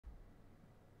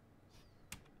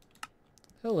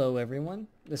Hello everyone,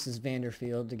 this is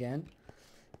Vanderfield again,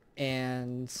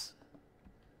 and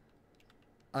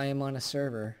I am on a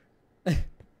server,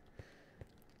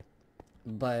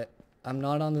 but I'm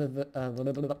not on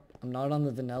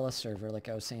the vanilla server like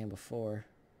I was saying before.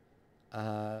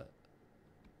 I'm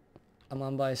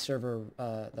on by a server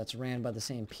that's ran by the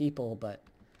same people, but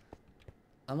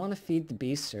I'm on a Feed the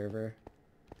Beast server,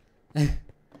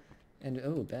 and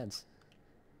oh, beds,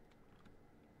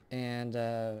 and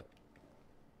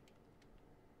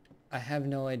I have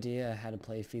no idea how to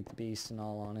play Feed the Beast in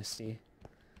all honesty.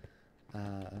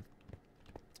 I'm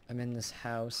in this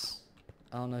house.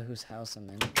 I don't know whose house I'm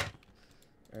in.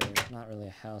 Or not really a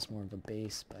house, more of a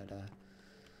base, but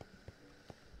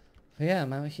yeah,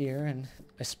 I'm out here and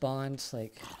I spawned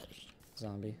like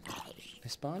zombie. I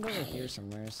spawned over here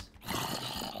somewheres.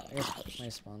 I guess I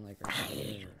spawned like right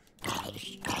here.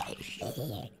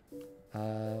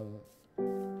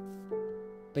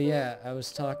 But yeah, I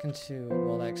was talking to,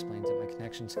 well, that explains it. My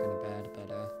connection's kind of bad, but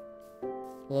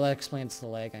well, that explains the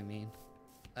lag, I mean.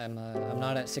 I'm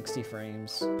not at 60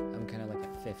 frames. I'm kind of like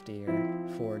at 50 or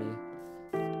 40,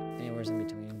 anywhere's in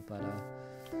between. But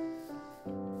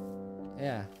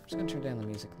yeah, I'm just gonna turn down the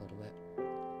music a little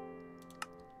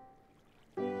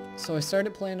bit. So I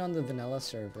started playing on the vanilla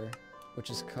server, which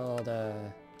is called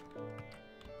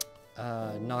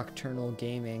Nocturnal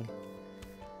Gaming,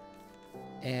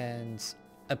 and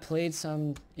I played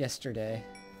some yesterday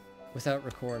without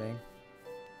recording,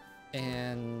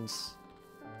 and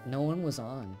no one was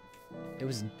on. It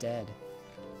was dead.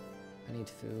 I need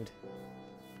food.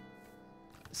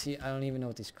 See, I don't even know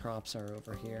what these crops are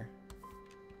over here.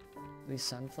 Are these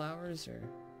sunflowers or?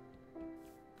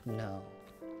 No.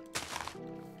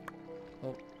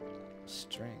 Oh,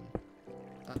 string.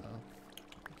 Uh-oh.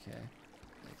 Okay.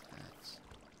 Like that. So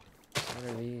what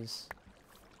are these?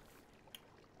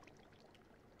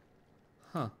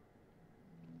 Huh.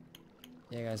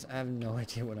 Yeah, guys, I have no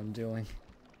idea what I'm doing.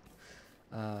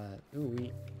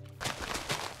 Ooh,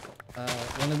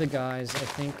 one of the guys, I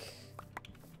think,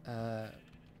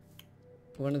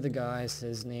 one of the guys,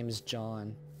 his name is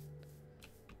John.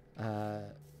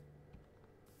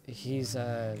 He's,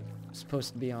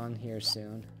 supposed to be on here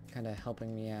soon, kind of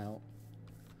helping me out.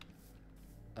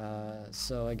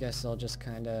 So I guess I'll just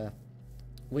kind of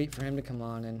wait for him to come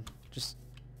on and just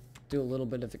do a little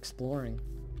bit of exploring.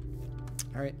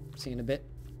 Alright, see you in a bit.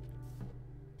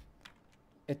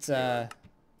 It's, I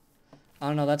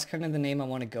don't know, that's kind of the name I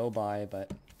want to go by,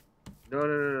 but...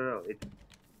 No. It's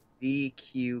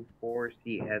DQ4C.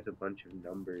 It has a bunch of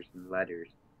numbers and letters.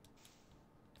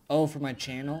 Oh, for my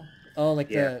channel? Oh,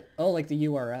 like Yeah. like the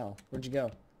URL. Where'd you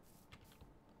go?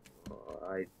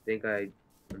 I think I...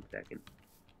 One second.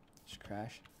 Just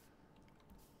crash.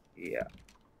 Yeah.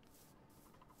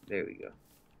 There we go.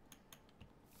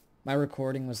 My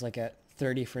recording was like at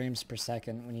 30 frames per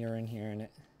second when you were in here, and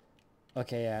it...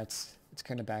 Okay, yeah, it's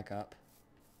kind of back up.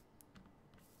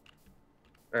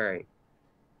 Alright.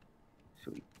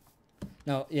 Sweet.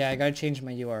 No, yeah, I gotta change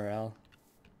my URL.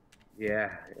 Yeah,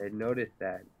 I noticed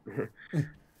that.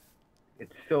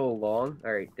 It's so long.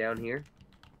 Alright, down here.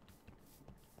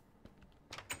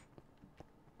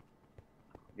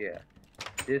 Yeah.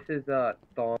 This is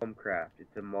Thaumcraft.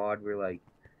 It's a mod where, like,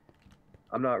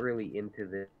 I'm not really into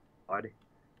this mod.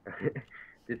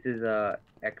 This is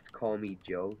X Call Me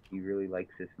Joe. He really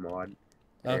likes this mod.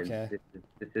 And Okay.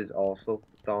 this is also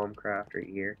Thaumcraft right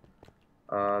here.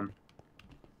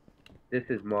 This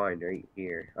is mine right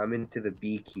here. I'm into the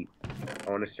beekeep. I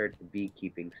want to start the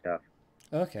beekeeping stuff.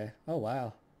 Okay. Oh,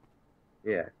 wow.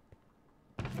 Yeah.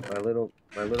 My little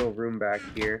room back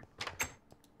here.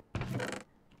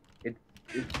 It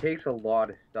takes a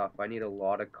lot of stuff. I need a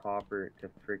lot of copper to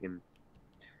friggin'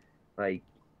 like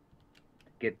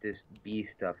get this bee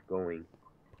stuff going.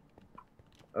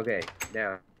 Okay,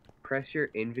 now press your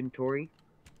inventory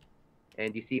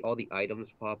and you see all the items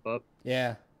pop up.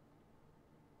 Yeah.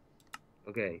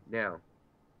 Okay, now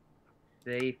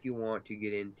say if you want to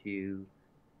get into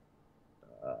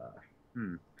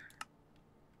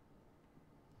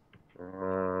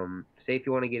say if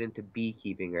you want to get into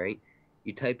beekeeping, right?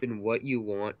 You type in what you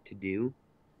want to do.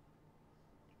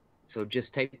 So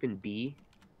just type in bee,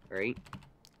 right?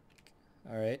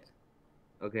 Alright.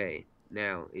 Okay,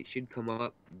 now it should come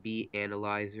up, bee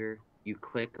analyzer. You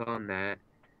click on that,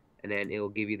 and then it'll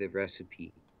give you the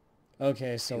recipe.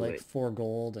 Okay, so To like it. 4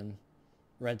 gold and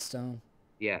redstone.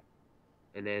 Yeah,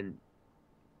 and then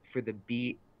for the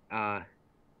bee,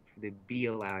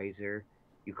 analyzer,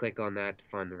 you click on that to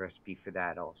find the recipe for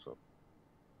that also,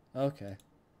 Okay.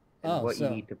 and Oh, what you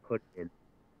so need to put in.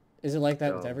 is it like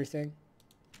that with So everything?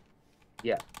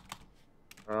 yeah,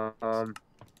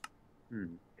 Hmm.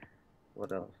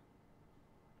 What else?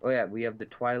 Oh yeah, we have the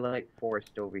Twilight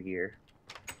Forest over here.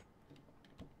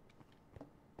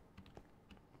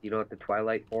 You know what the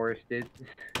Twilight Forest is?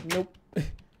 Nope.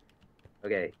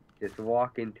 Okay, just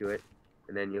walk into it,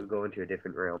 and then you'll go into a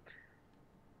different realm.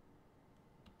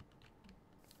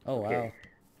 Oh, Okay, wow.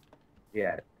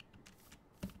 yeah.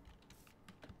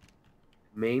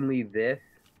 Mainly this.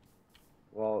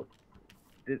 Well,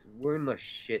 we're in the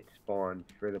shit spawn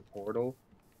for the portal.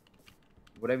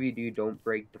 Whatever you do, don't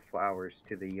break the flowers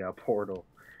to the portal.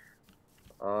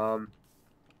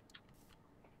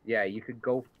 Yeah, you could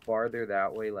go farther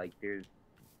that way. Like there's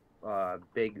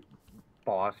big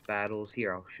boss battles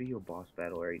here. I'll show you a boss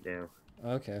battle right now.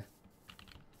 Okay.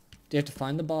 Do you have to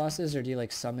find the bosses, or do you,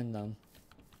 like, summon them?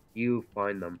 You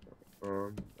find them.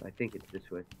 I think it's this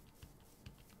way.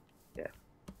 Yeah.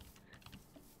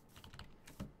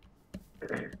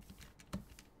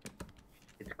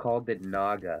 It's called the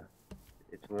Naga.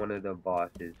 It's one of the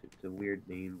bosses. It's a weird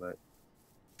name, but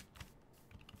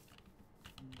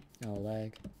Oh,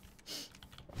 lag.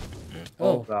 oh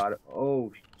Oh, god.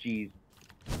 Oh jeez.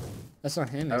 that's not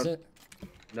him, I is don't it?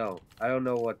 no. I don't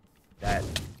know what that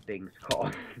thing's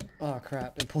called. Oh,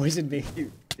 crap. It poisoned me.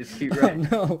 Is he Oh,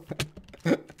 right? no.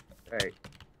 Alright.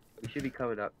 We should be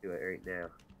coming up to it right now.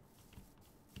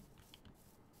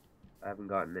 I haven't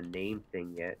gotten the name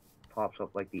thing yet. Pops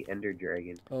up like the Ender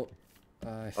Dragon. Oh,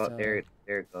 I Oh, fell. there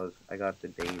it goes. I got the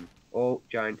name. Oh,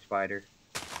 giant spider.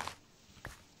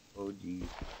 Oh, geez.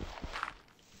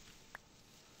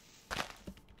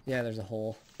 Yeah, there's a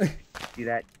hole. See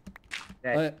that?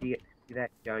 What? See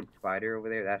that giant spider over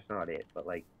there? That's not it, but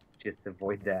like, just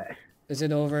avoid that. Is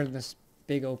it over in this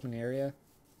big open area?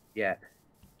 Yeah.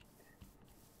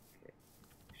 Okay.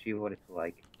 See what it's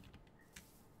like.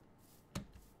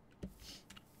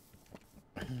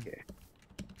 Okay.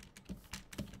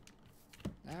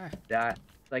 Ah. That's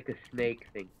like a snake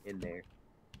thing in there.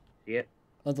 See it?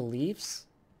 Oh, the leaves?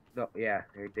 No, yeah,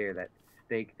 right there. That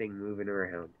snake thing moving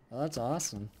around. Oh, that's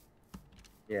awesome.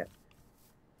 Yeah.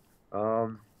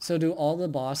 So do all the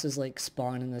bosses, like,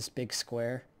 spawn in this big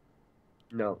square?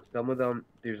 No, some of them,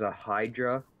 there's a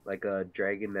Hydra, like a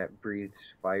dragon that breathes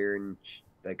fire and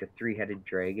like a three-headed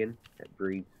dragon that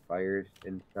breathes fires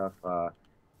and stuff.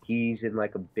 He's in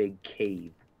like a big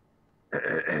cave.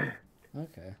 And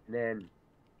Okay. then,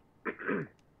 and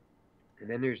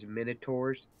then there's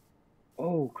minotaurs.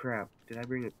 Oh crap! Did I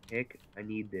bring a pick? I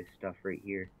need this stuff right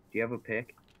here. Do you have a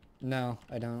pick? No,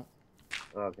 I don't.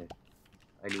 Okay.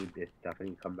 I need this stuff. I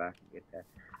need to come back and get that.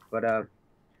 But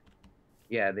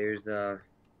yeah, there's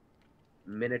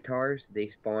minotaurs. They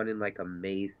spawn in like a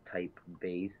maze type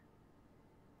base.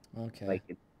 Okay. Like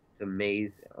it's a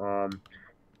maze. And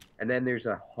then there's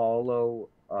a hollow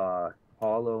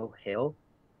hill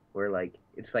where like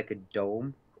it's like a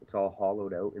dome. It's all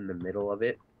hollowed out in the middle of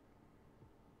it,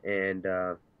 and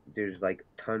there's like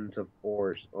tons of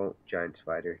ores. Oh, giant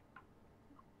spider.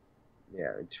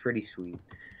 Yeah, it's pretty sweet.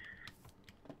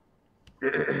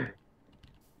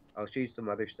 I'll show you some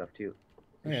other stuff too.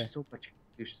 There's Okay. so much.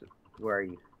 Where are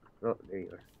you? Oh, there you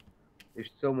are.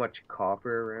 There's so much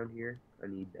copper around here. I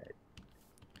need that.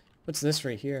 What's this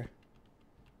right here?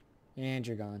 And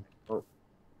you're gone. Oh.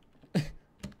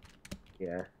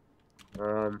 Yeah.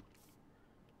 One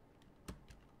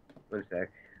sec.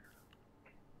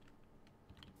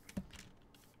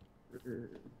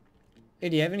 Hey,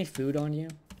 do you have any food on you?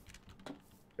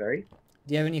 Sorry?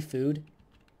 Do you have any food?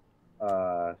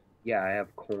 Yeah, I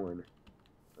have corn.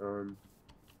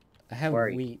 I have Where are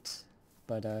you? wheat,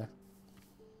 but Where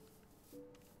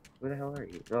the hell are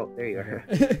you? Oh, there you are.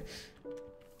 okay.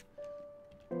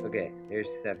 Okay, there's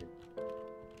 7.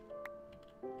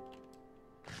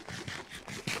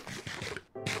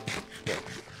 Okay,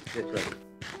 this way.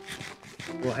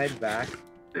 We'll head back.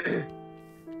 And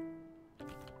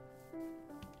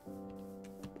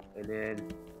then,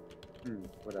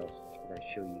 what else should I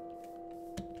show you?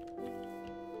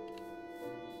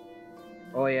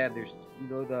 Oh yeah, there's,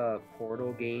 the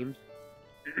Portal games?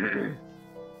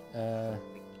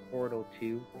 Portal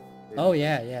 2. Oh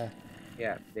yeah, yeah.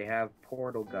 Yeah, they have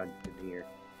portal guns in here.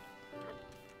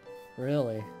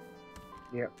 Really?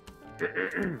 Yep.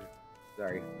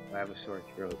 Sorry, I have a sore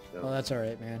throat, so. Oh, that's all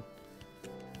right, man.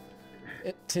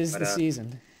 Tis But, the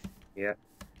season. Yeah.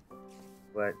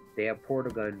 But they have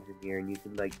portal guns in here, and you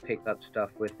can like pick up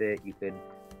stuff with it. You could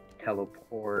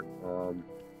teleport.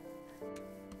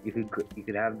 You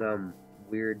could have them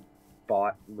weird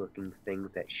bot-looking things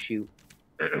that shoot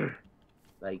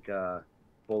like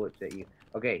bullets at you.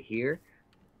 Okay, here,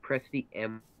 press the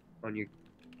M on your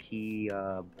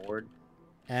keyboard,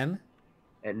 M?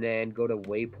 and then go to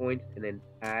waypoints, and then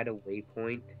add a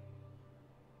waypoint.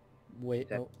 Wait.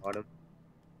 set Oh. bottom,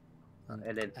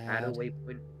 and then add a Add.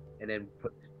 waypoint, and then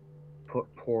put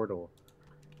portal.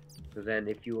 So then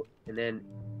and then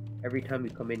every time you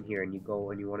come in here and you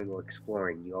go and you want to go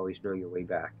exploring, you always know your way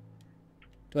back.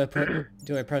 Do I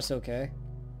press OK?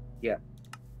 Yeah.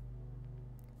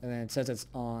 And then it says it's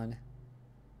on.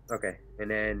 Okay,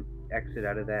 and then exit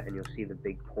out of that, and you'll see the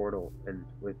big portal, and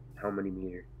with how many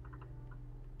meters.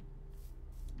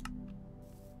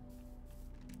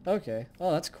 Okay.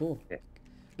 Oh, that's cool. Okay.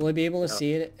 Will I be able to No.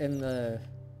 see it in the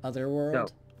other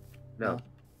world? No.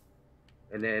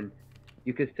 And then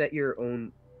you could set your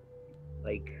own,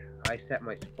 like, I set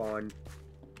my spawn.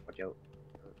 Watch out.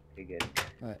 Okay, good.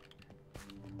 Alright.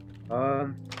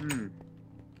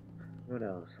 What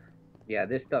else? Yeah,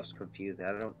 this stuff's confusing.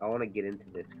 I want to get into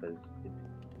this because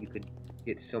you could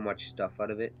get so much stuff out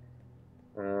of it.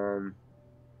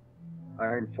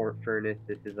 Iron furnace.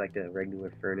 This is like a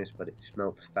regular furnace, but it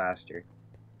smelts faster.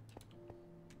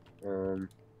 What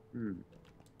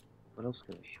else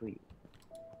can I show you?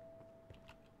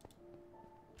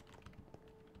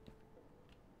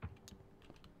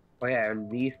 Oh yeah,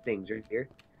 and these things right here.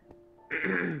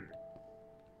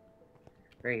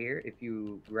 Right here, if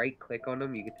you right click on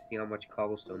them, you get to see how much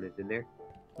cobblestone is in there.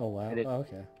 Oh wow. And Oh,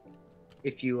 okay.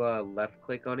 if you left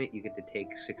click on it, you get to take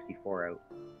 64 out.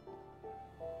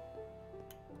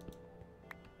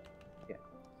 Yeah.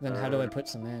 Then how do I put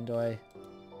some in? Do I...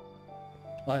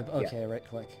 Oh, okay, right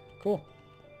click. Cool.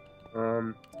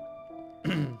 Trying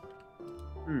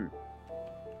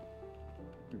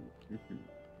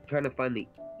to find the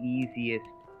easiest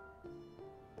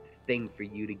thing for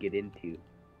you to get into.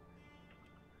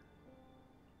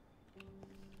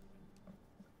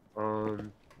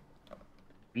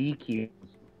 Beekeeping is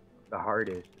the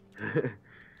hardest.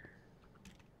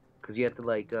 Because you have to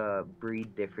like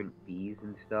breed different bees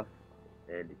and stuff,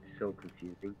 and it's so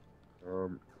confusing.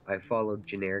 I followed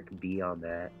generic bee on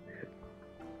that.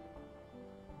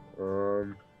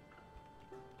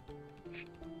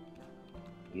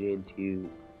 Get into...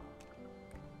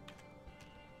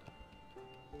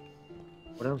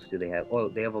 What else do they have? Oh,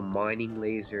 they have a mining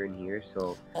laser in here,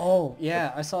 so... Oh,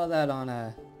 yeah, I saw that on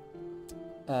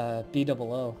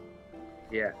BOO.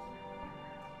 Yeah.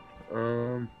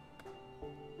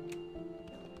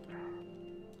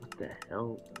 What the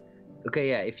hell? Okay,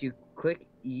 yeah, if you click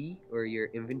E or your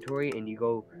inventory and you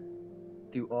go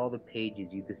through all the pages,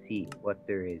 you can see what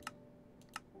there is.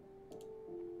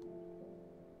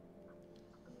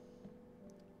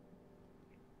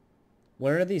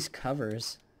 Where are these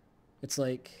covers? It's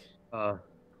like... 1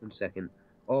 second.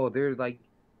 Oh, they're like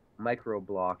micro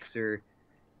blocks. They're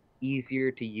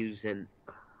easier to use than...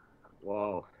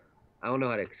 Well, I don't know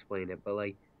how to explain it, but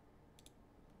like...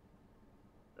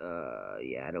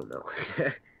 yeah, I don't know.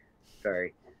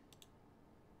 Sorry.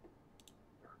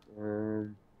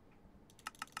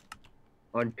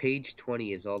 On page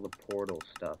 20 is all the portal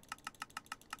stuff.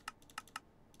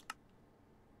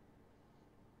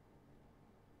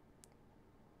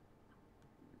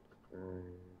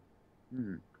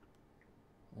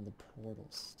 All the portal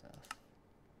stuff.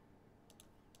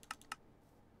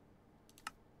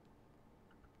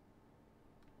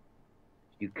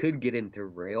 You could get into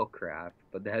railcraft,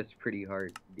 but that's pretty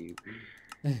hard to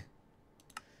do.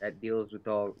 That deals with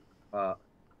all,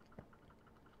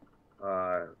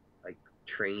 like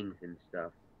trains and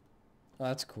stuff. Oh,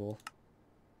 that's cool.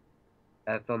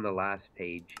 That's on the last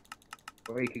page.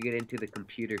 Or you could get into the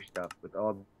computer stuff with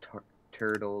all the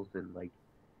turtles and like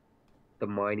the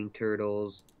mining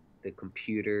turtles, the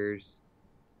computers.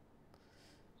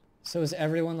 So is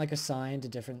everyone like assigned a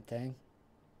different thing?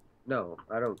 No,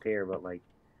 I don't care, but like...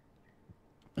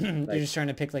 You're just trying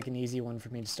to pick like an easy one for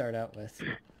me to start out with.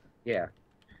 Yeah.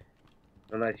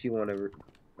 Unless you want to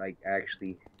like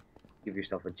actually give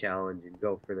yourself a challenge and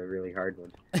go for the really hard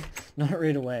ones. Not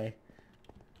right away.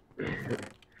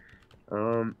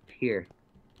 Here.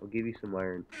 I'll give you some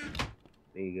iron.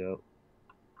 There you go.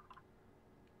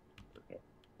 Okay.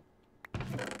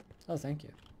 Oh, thank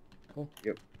you. Cool.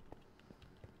 Yep.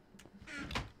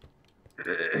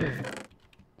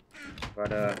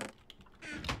 But,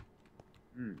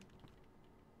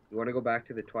 you want to go back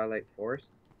to the Twilight Forest?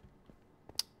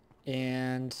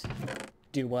 And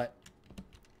do what?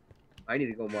 I need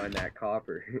to go mine that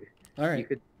copper. Alright. You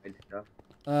could find stuff.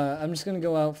 I'm just gonna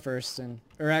go out first and...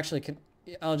 Or actually,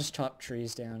 I'll just chop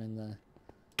trees down in the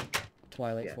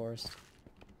Twilight Forest.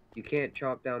 You can't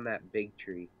chop down that big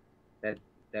tree. The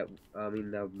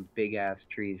big-ass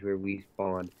trees where we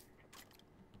spawned.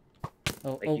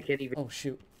 Oh, like, you can't even... Oh,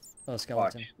 shoot. Oh,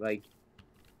 skeleton. Watch, like...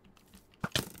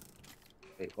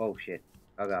 Wait, oh, shit.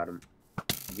 I got him.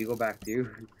 Did you go back, too?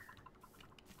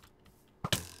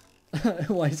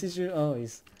 Why is he shooting? Oh,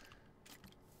 he's...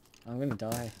 I'm gonna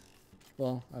die.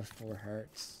 Well, I have 4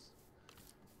 hearts.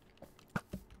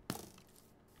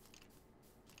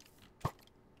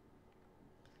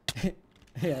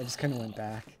 Yeah, I just kind of went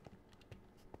back.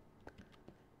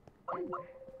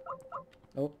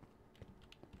 Oh.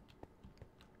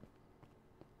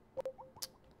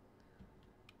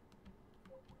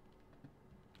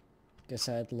 Guess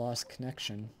I had lost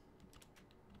connection.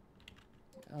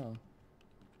 Oh.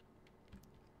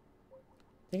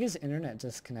 I think his internet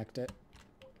disconnected.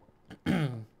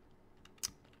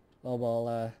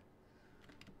 Well,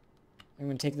 I'm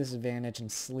gonna take this advantage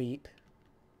and sleep.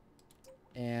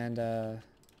 And,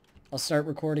 I'll start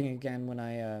recording again when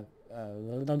I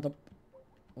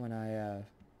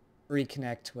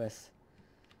reconnect with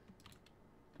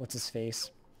what's his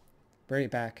face. Bring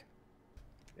it back.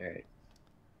 Alright.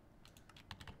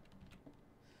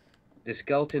 The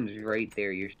skeleton's right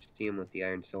there. You see him with the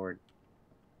iron sword.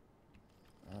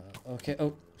 Okay.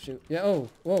 Oh, shoot. Yeah. Oh.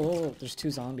 Whoa, whoa, whoa. There's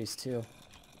 2 zombies too.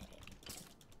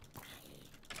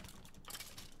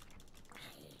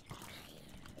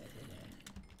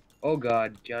 Oh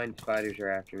god, giant spiders are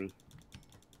after me.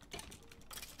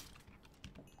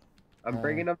 I'm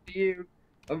bringing them to you.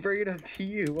 I'm bringing them to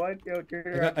you. Watch out, turn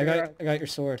around, I got your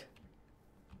sword.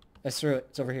 I threw it.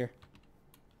 It's over here.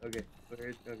 Okay,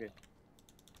 okay.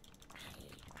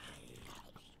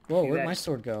 Whoa, where'd my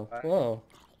sword go? Whoa.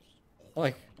 Oh,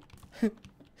 I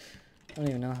don't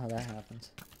even know how that happens.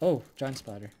 Oh, giant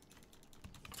spider.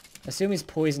 I assume he's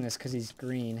poisonous because he's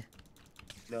green.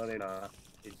 No, they're not.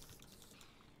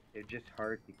 They're just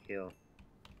hard to kill.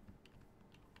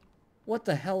 What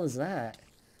the hell is that?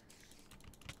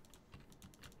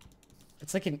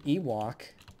 It's like an Ewok.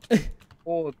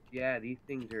 Oh, yeah, these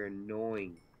things are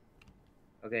annoying.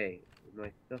 Okay,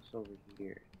 my stuff's over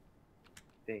here.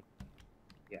 Stay.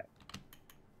 Yeah.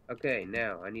 Okay,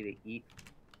 now I need to eat,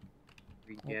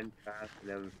 regen fast, and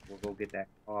then we'll go get that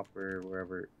copper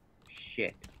wherever.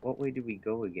 Shit. What way did we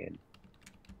go again?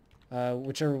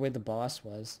 Whichever way the boss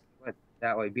was. What?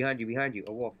 That way. Behind you.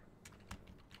 A wolf.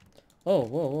 Oh,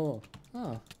 whoa, whoa.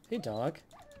 Oh, hey, dog.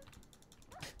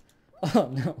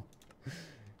 Oh, no.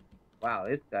 Wow,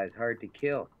 this guy's hard to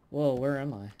kill. Whoa, where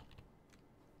am I?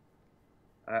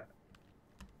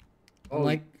 I'm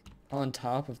like on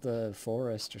top of the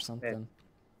forest or something. Okay.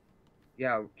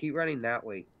 Yeah, keep running that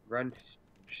way. Run.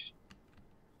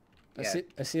 Yeah.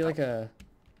 I see like a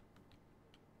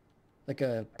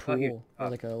pool or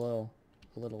like a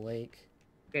little lake.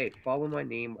 Okay, follow my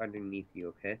name underneath you,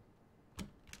 okay?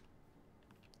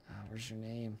 Where's your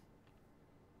name?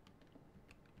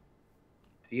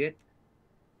 See it?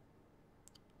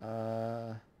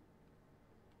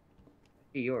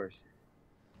 See yours.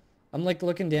 I'm like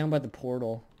looking down by the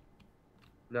portal.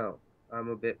 No, I'm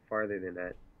a bit farther than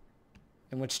that.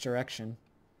 In which direction?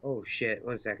 Oh shit,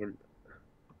 1 second.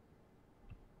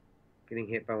 Getting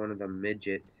hit by one of the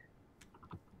midgets.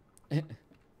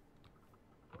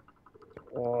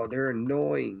 Oh, they're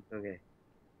annoying. Okay.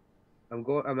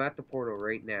 I'm at the portal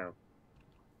right now.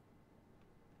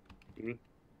 See me?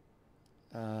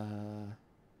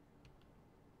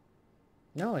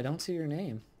 No, I don't see your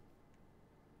name.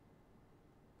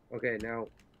 Okay, now.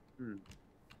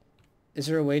 Is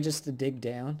there a way just to dig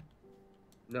down?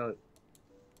 No.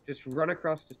 Just run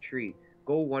across the tree.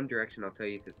 Go one direction, I'll tell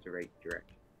you if it's the right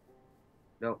direction.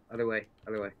 No, other way.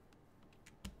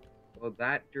 Well,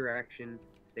 that direction,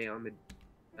 stay on the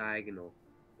diagonal.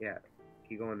 Yeah,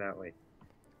 keep going that way.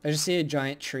 I just see a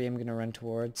giant tree I'm gonna run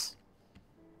towards.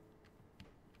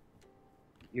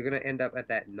 You're gonna end up at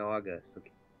that Naga. So...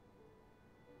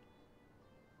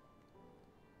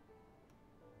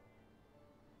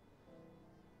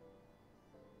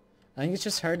 I think it's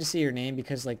just hard to see your name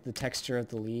because like the texture of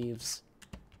the leaves.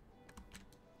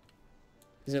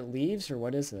 Is it leaves or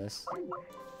what is this?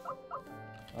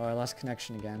 Oh, I lost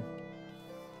connection again.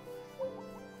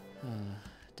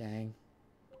 Dang.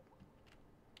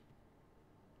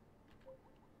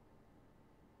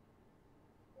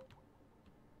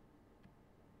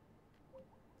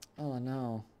 Oh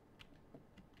no.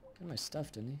 Got my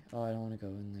stuff, didn't he? Oh, I don't want to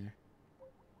go in there.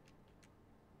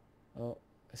 Oh,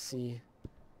 I see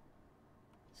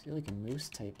like a moose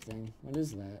type thing. What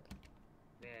is that?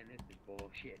 Man, this is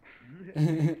bullshit.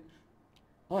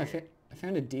 Oh, I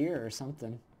found a deer or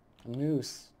something. A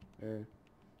moose. Or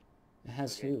it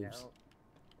has hooves.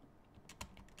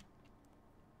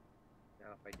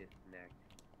 Now if I disconnect,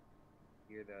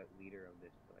 you're the leader of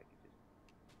this, so I can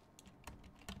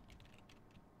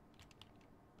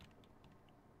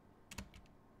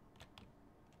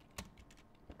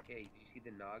just... Okay, do you see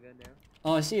the Naga now?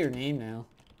 Oh, I see your name now.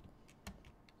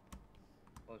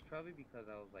 Well, it's probably because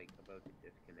I was like about to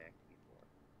disconnect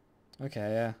before.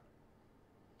 Okay, yeah.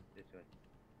 This way.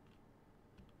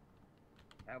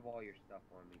 Have all your stuff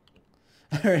on me.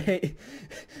 So. Alright.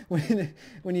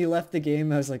 When you left the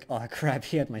game, I was like, oh crap,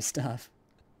 he had my stuff.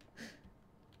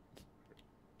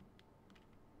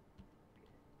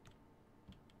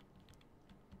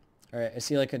 Alright, I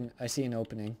see I see an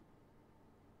opening.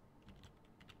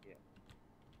 Yeah.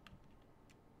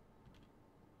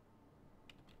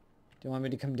 Do you want me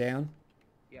to come down?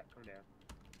 Yeah, come down.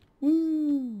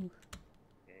 Woo!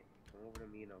 Okay, come over to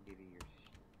me and I'll give you your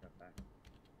stuff back.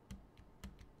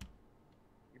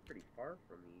 You're pretty far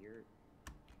from me. You're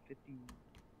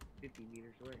 50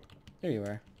 meters away. There you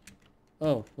are.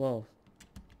 Oh, whoa.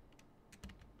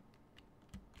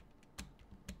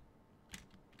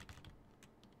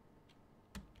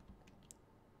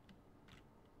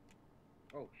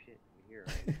 Oh shit, you're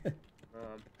here.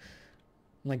 Right?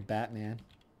 I'm like Batman.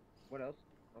 What else?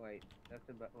 Oh wait, that's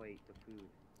about the food.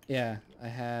 Yeah, I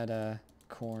had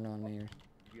corn on me.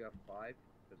 Do you have 5?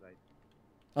 Because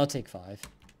I'll take 5. Alright.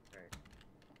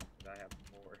 Because I have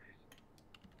 4.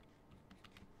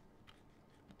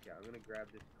 Yeah, I'm gonna grab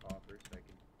this copper so I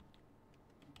can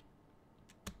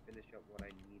finish up what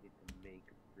I needed to make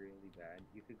really bad.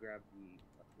 You could grab the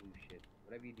blue shit.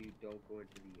 Whatever you do, don't go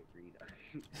into the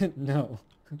arena. No.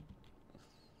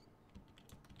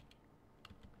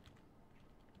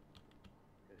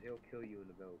 Because he'll kill you in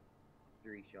about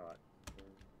 3 shots.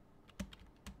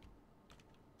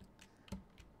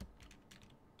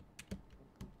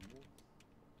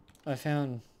 I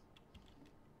found...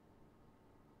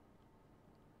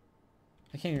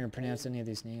 I can't even pronounce any of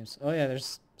these names. Oh yeah,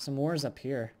 there's some ores up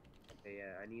here.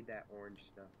 Yeah, I need that orange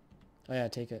stuff. Oh yeah,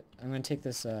 take it. I'm gonna take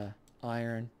this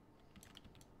iron.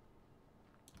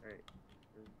 Alright.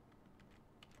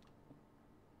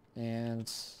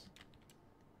 And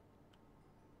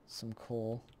some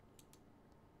coal.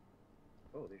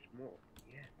 Oh, there's more.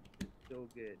 Yeah, it's so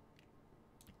good.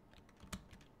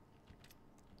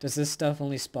 Does this stuff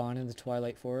only spawn in the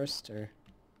Twilight Forest, or?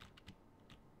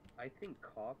 I think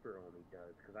copper only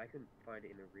does, because I couldn't find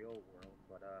it in the real world,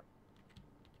 but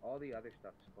all the other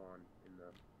stuff spawned in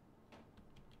the...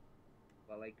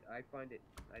 But like, I think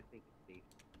it's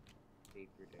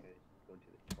safer to go into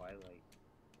the Twilight.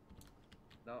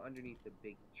 Not underneath the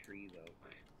big tree, though.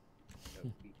 That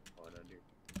would be spawn under.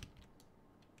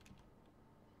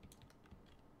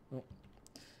 Oh.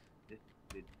 This is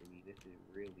good for me. This is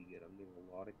really good. I'm getting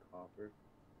a lot of copper.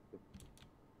 To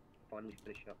finally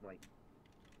finish up my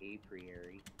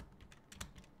apiary.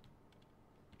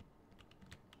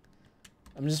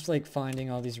 I'm just like finding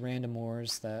all these random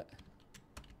ores that...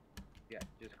 Yeah,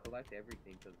 just collect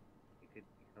everything because it could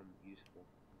become useful.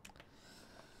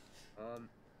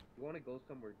 You want to go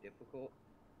somewhere difficult?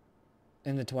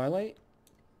 In the Twilight?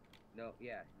 No,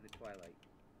 yeah, in the Twilight.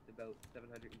 It's about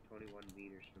 721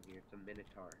 meters from here. It's a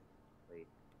Minotaur plate.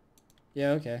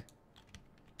 Yeah, okay.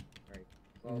 Alright.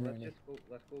 Well,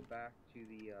 let's go back to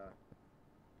the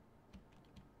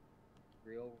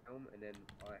real realm, and then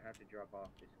I have to drop off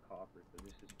this copper, so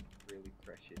this is really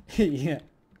precious. Yeah.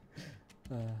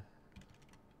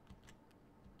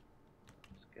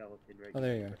 Skeleton right Oh,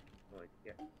 there you are. Oh,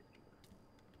 yeah.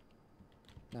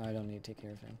 No, I don't need to take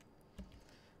care of him.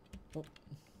 Oh.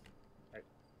 Right.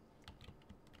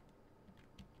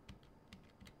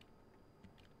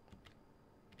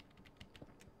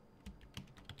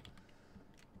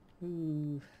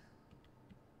 Ooh.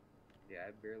 Yeah,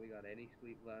 I barely got any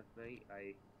sleep last night.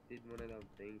 I did one of those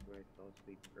things where I fell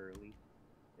asleep early,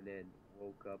 and then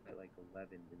woke up at like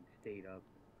 11 and stayed up.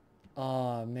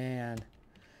 Oh man,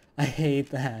 I hate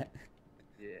that.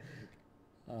 Yeah.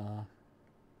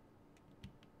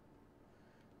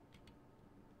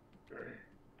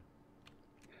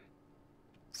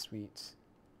 Sweet.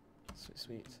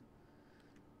 Sweet.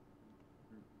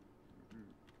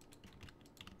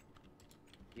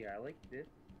 Yeah, I like this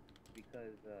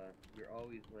because you're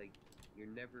always like, you're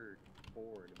never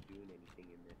bored of doing anything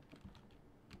in this.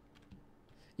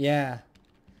 Yeah.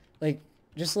 Like,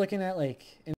 just looking at like...